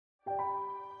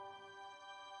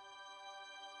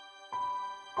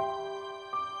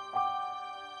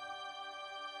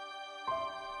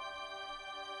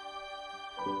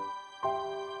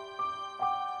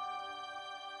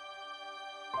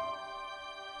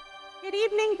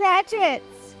Good evening,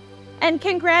 graduates, and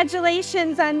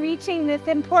congratulations on reaching this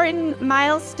important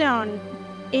milestone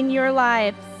in your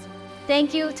lives.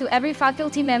 Thank you to every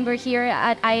faculty member here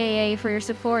at IAA for your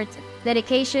support,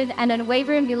 dedication, and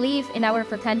unwavering belief in our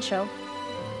potential.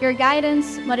 Your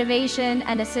guidance, motivation,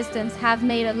 and assistance have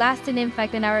made a lasting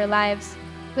impact in our lives.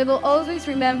 We will always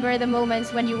remember the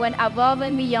moments when you went above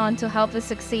and beyond to help us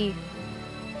succeed.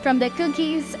 From the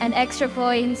cookies and extra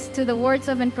points to the words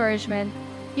of encouragement,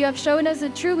 you have shown us the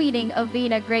true meaning of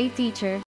being a great teacher.